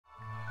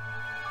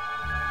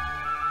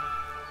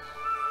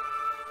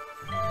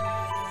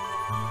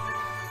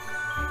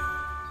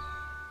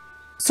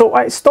So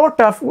I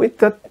start off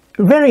with a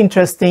very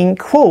interesting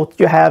quote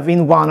you have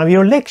in one of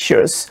your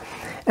lectures.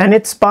 And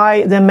it's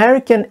by the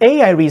American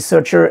AI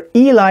researcher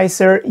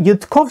Eliezer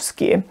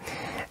Yudkowsky.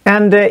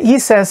 And he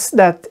says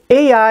that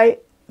AI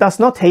does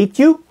not hate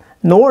you,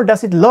 nor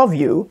does it love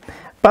you,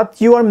 but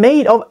you are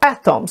made of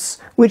atoms,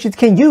 which it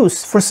can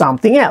use for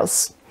something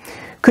else.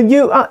 Could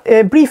you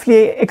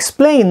briefly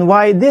explain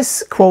why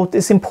this quote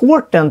is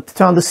important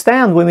to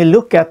understand when we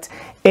look at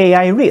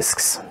AI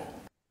risks?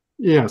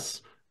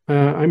 Yes.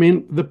 I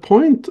mean, the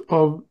point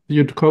of the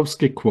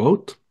Yudkowsky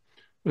quote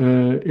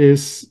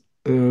is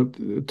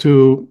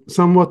to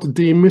somewhat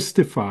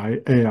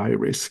demystify AI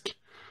risk,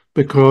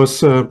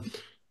 because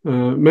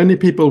many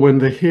people, when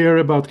they hear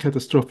about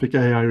catastrophic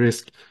AI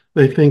risk,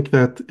 they think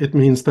that it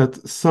means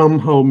that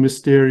somehow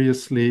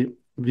mysteriously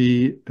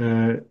the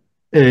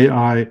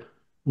AI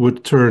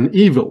would turn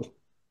evil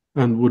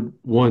and would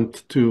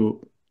want to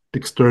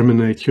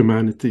exterminate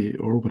humanity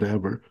or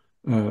whatever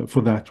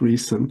for that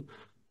reason.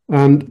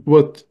 And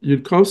what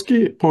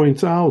Yudkowsky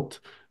points out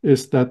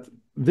is that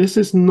this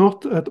is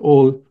not at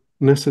all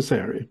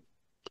necessary.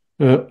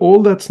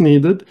 All that's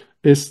needed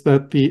is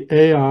that the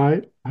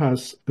AI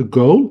has a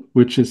goal,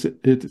 which is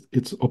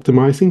it's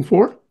optimizing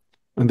for,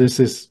 and this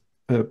is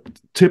a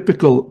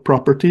typical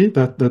property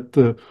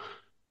that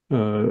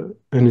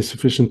any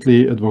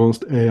sufficiently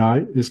advanced AI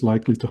is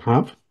likely to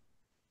have.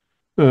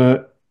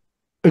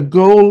 A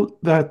goal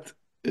that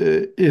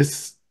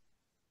is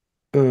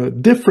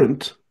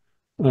different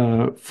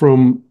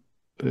from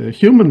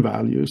human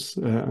values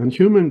and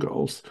human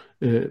goals.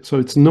 So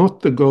it's not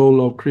the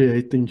goal of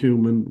creating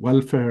human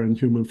welfare and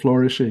human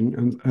flourishing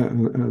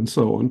and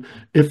so on.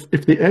 If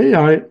the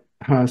AI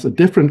has a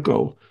different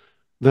goal,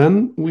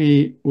 then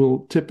we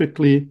will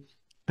typically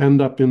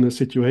end up in a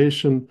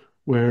situation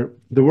where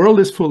the world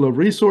is full of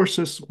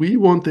resources. We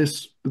want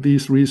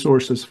these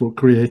resources for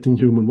creating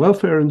human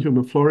welfare and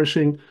human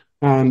flourishing,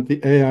 and the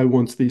AI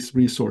wants these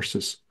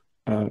resources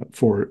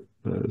for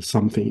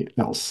something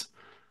else.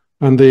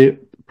 And the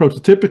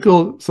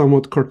prototypical,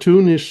 somewhat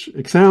cartoonish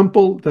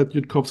example that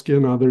Yudkowsky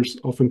and others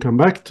often come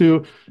back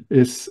to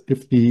is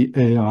if the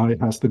AI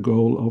has the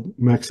goal of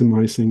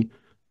maximizing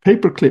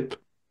paperclip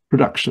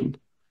production.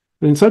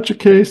 And in such a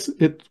case,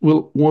 it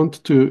will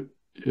want to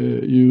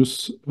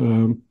use,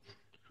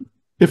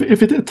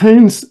 if it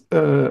attains,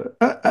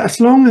 as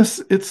long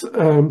as it's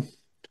a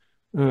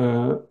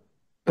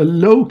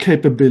low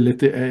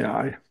capability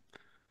AI,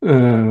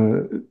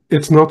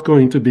 it's not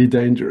going to be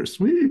dangerous.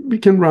 We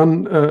can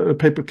run a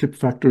paperclip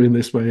factory in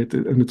this way,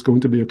 and it's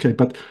going to be okay.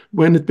 But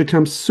when it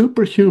becomes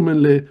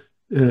superhumanly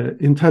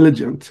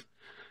intelligent,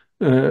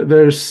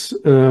 there's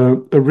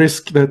a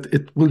risk that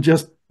it will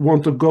just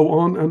want to go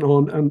on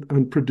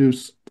and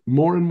produce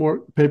more and more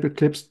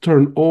paperclips,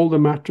 turn all the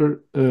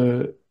matter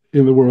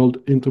in the world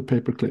into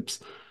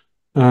paperclips.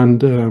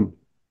 And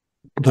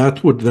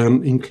that would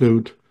then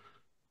include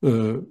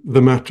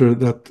the matter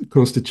that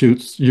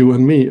constitutes you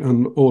and me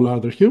and all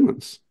other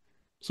humans.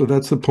 So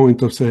that's the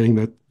point of saying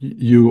that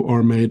you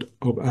are made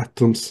of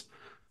atoms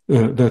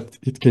that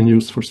it can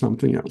use for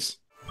something else.